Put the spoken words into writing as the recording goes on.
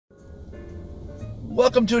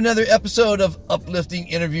Welcome to another episode of Uplifting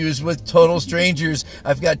Interviews with Total Strangers.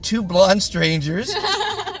 I've got two blonde strangers,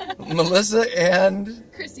 Melissa and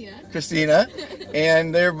Christina,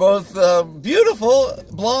 and they're both beautiful,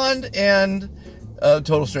 blonde, and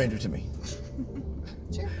total stranger to me.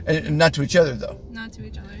 Sure. And not to each other, though. Not to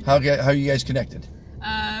each other. How are you guys connected?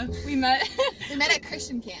 We met at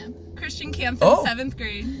Christian camp. Christian camp in 7th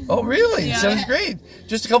grade. Oh, really? Yeah. 7th grade?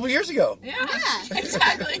 Just a couple years ago. Yeah,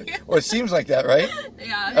 exactly. Well, it seems like that, right?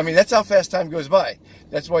 Yeah. I mean, that's how fast time goes by.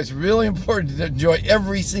 That's why it's really important to enjoy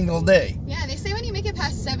every single day. Yeah, they say when you make it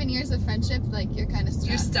past 7 years of friendship, like, you're kind of stuck.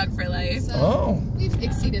 You're stuck for life. So we've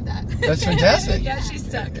exceeded that. That's fantastic. Yeah, she's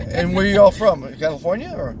stuck. And where are you all from?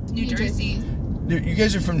 California or? New Jersey. You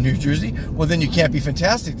guys are from New Jersey? Well, then you can't be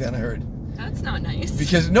fantastic then, I heard. That's not nice.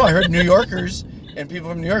 Because, no, I heard New Yorkers and people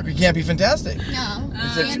from New York, we can't be fantastic. No,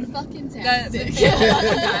 and fucking fantastic.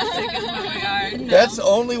 Fantastic is what we are. No. That's the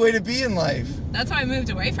only way to be in life. That's why I moved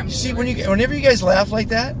away from New See, York. whenever you guys laugh like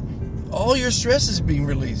that, all your stress is being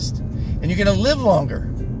released. And you're going to live longer.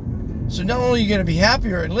 So not only are you going to be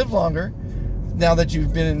happier and live longer, now that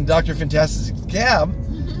you've been in Dr. Fantastic's cab,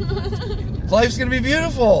 life's going to be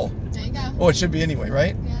beautiful. There you go. Oh, it should be anyway,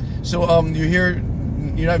 right? Yeah. So you're here,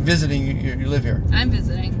 you're not visiting, you live here. I'm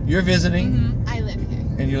visiting. You're visiting. Mm-hmm. I live here.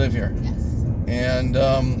 And you live here. Yes. And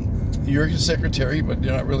you're a secretary, but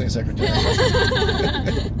you're not really a secretary.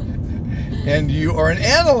 And you are an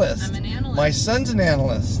analyst. I'm an analyst. My son's an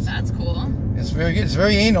analyst. That's cool. It's very good. It's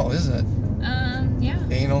very anal, isn't it? Yeah.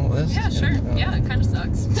 Analyst? Yeah, sure. Yeah, it kind of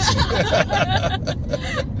sucks.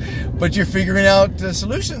 But you're figuring out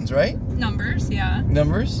solutions, right? Numbers, yeah.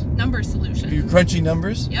 Numbers? Number solutions. You're crunching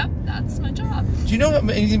numbers? Yep, that's my job. Do you know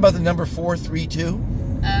anything about the number 432?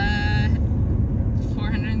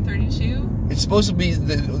 432. It's supposed to be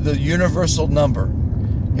the universal number.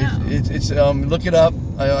 No. It's look it up.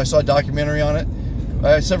 I saw a documentary on it.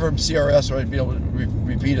 I suffer from CRS, so I'd be able to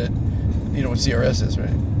repeat it. You know what CRS is,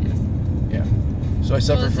 right? Yes. Yeah. So I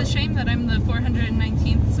suffer Well, it's from. a shame that I'm the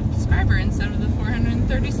 419th subscriber instead of the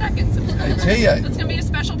 432nd subscriber. I tell ya, that's gonna be a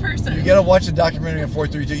special person. You gotta watch the documentary on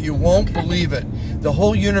 432. You won't believe it. The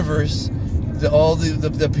whole universe, all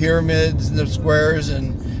the pyramids, the squares,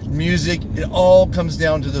 and music, it all comes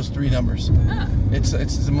down to those three numbers. Huh. It's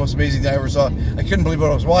the most amazing thing I ever saw. I couldn't believe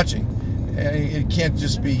what I was watching. And it can't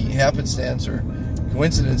just be happenstance or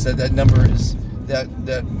coincidence that number is that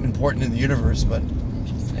important in the universe. But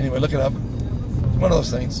anyway, look it up. It's one of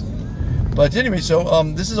those things. But anyway, so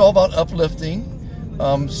this is all about uplifting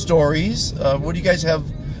stories. What do you guys have?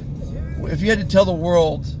 If you had to tell the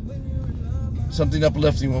world something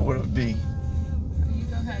uplifting, what would it be? You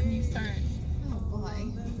go ahead and you start. Oh, boy. I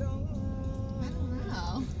don't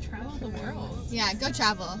know. Travel the world. Yeah, go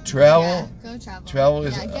travel. Travel? Yeah, go travel. Travel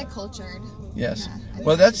is... Yeah, get cultured. Yes. Yeah,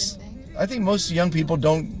 Well, I think most young people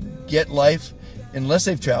don't get life unless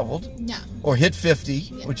they've traveled. No. Or hit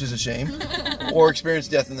 50, which is a shame. Or experience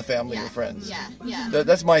death in the family or friends. Yeah.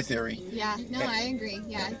 That's my theory. Yeah, no, I agree.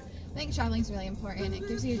 Yeah. I think traveling's really important. It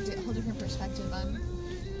gives you a whole different perspective on...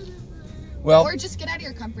 Well, or just get out of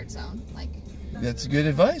your comfort zone. Like, that's good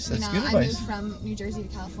advice. That's good I advice. moved from New Jersey to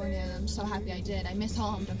California, and I'm so happy I did. I miss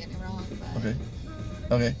home, don't get me wrong. But...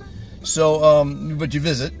 Okay. So, but you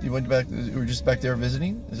visit. You went back. You were just back there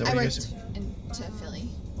visiting? Is that I what you worked to Philly.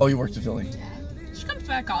 Oh, you worked to Philly. Yeah. She comes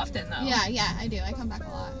back often though. Yeah, I do. I come back a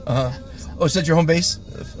lot. Uh-huh. Yeah, so. Oh, is that your home base,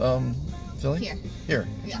 Philly? Here.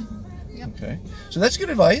 Yeah. Yep. Okay. So that's good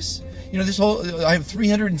advice. You know, I have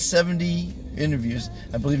 370 interviews.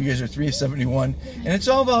 I believe you guys are 371. And it's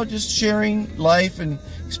all about just sharing life and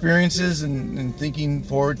experiences and thinking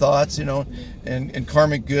forward thoughts, you know, and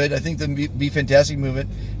karmic good. I think the Be Fantastic movement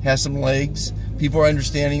has some legs. People are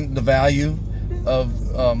understanding the value of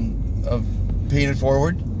paying it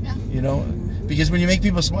forward. Yeah. You know, because when you make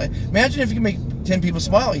people smile, imagine if you can make 10 people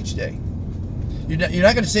smile each day. You're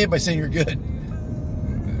not going to say it by saying you're good,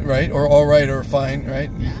 right? Or all right, or fine,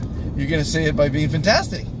 right? Yeah. You're going to say it by being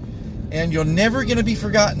fantastic. And you're never going to be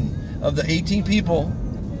forgotten. Of the 18 people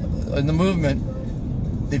in the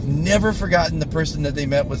movement, they've never forgotten the person that they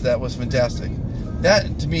met that was fantastic.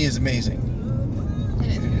 That, to me, is amazing.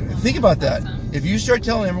 Think about that. Awesome. If you start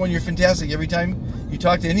telling everyone you're fantastic every time you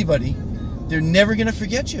talk to anybody, they're never going to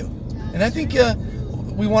forget you. And I think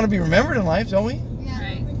we want to be remembered in life, don't we? Yeah.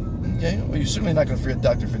 Right. Okay. Well, you're certainly not going to forget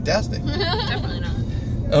Dr. Fantastic. Definitely not.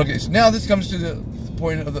 Okay, so now this comes to the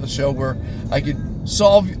point of the show where I could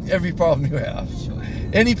solve every problem you have. Sure.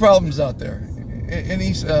 Any problems out there?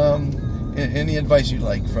 Any advice you'd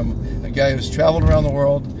like from a guy who's traveled around the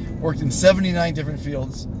world, worked in 79 different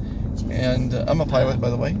fields, and I'm a pilot, by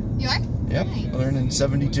the way. You are? Yep, Nice. I learned in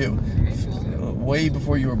 72, Very cool. way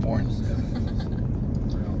before you were born.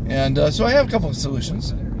 And so I have a couple of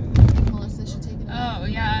solutions. Melissa should take it. Oh,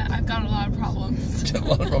 yeah, I've got a lot of problems. A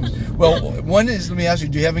lot of problems. Well, one is, let me ask you,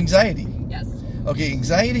 do you have anxiety? Yes. Okay,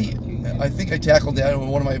 anxiety, I think I tackled that in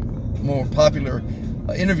one of my more popular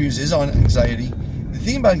interviews is on anxiety. The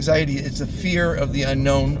thing about anxiety, it's a fear of the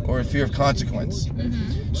unknown or a fear of consequence.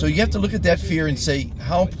 Mm-hmm. So you have to look at that fear and say,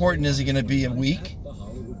 how important is it going to be a week,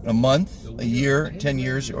 a month, a year, 10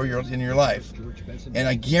 years, or in your life? And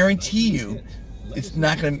I guarantee you, it's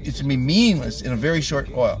going to be meaningless in a very short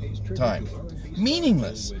time.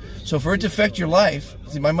 Meaningless. So for it to affect your life,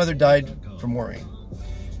 see, my mother died from worrying.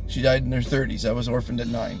 She died in her 30s. I was orphaned at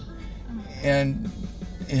 9. And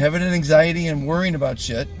having an anxiety and worrying about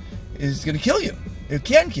shit is going to kill you. It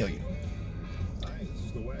can kill you.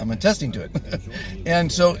 I'm attesting to it.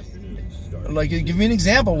 And so, like, give me an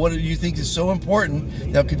example. What do you think is so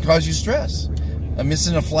important that could cause you stress?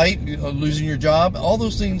 Missing a flight, losing your job, all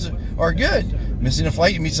those things are good. Missing a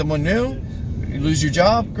flight, you meet someone new, you lose your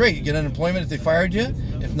job, great. You get unemployment if they fired you.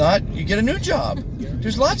 If not, you get a new job.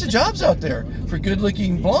 There's lots of jobs out there for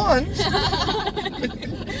good-looking blondes.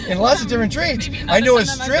 In lots of different trades. I know a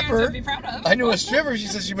stripper. She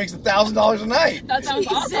says she makes $1,000 a night. That sounds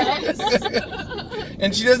awesome.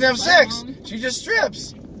 And she doesn't have sex. She just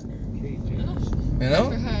strips. You know?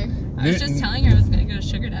 For her. I was just telling her I was going to go to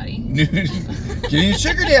sugar daddy. Getting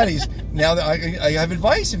sugar daddies. Now that I have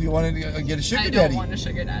advice if you want to get a sugar daddy. I don't want a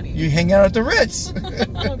sugar daddy. You hang out at the Ritz.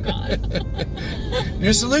 Oh, God.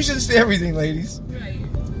 There's solutions to everything, ladies. Right.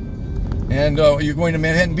 And you're going to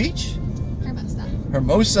Manhattan Beach?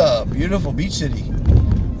 Hermosa, beautiful beach city.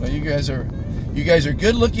 Well, you guys are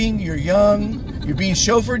good looking. You're young. You're being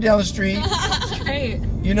chauffeured down the street. That's great.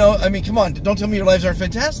 You know, I mean, come on. Don't tell me your lives aren't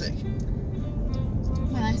fantastic.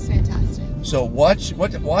 My life's fantastic. So watch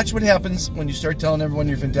what happens when you start telling everyone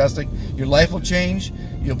you're fantastic. Your life will change.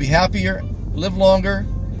 You'll be happier, live longer,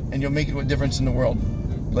 and you'll make a difference in the world.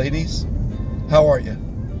 Ladies, how are you?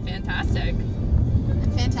 Fantastic.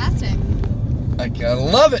 I'm fantastic. I gotta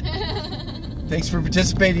love it. Thanks for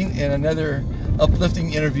participating in another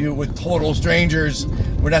uplifting interview with total strangers.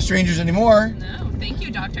 We're not strangers anymore. No, thank you,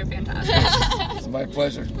 Dr. Fantastic. It's my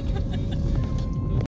pleasure.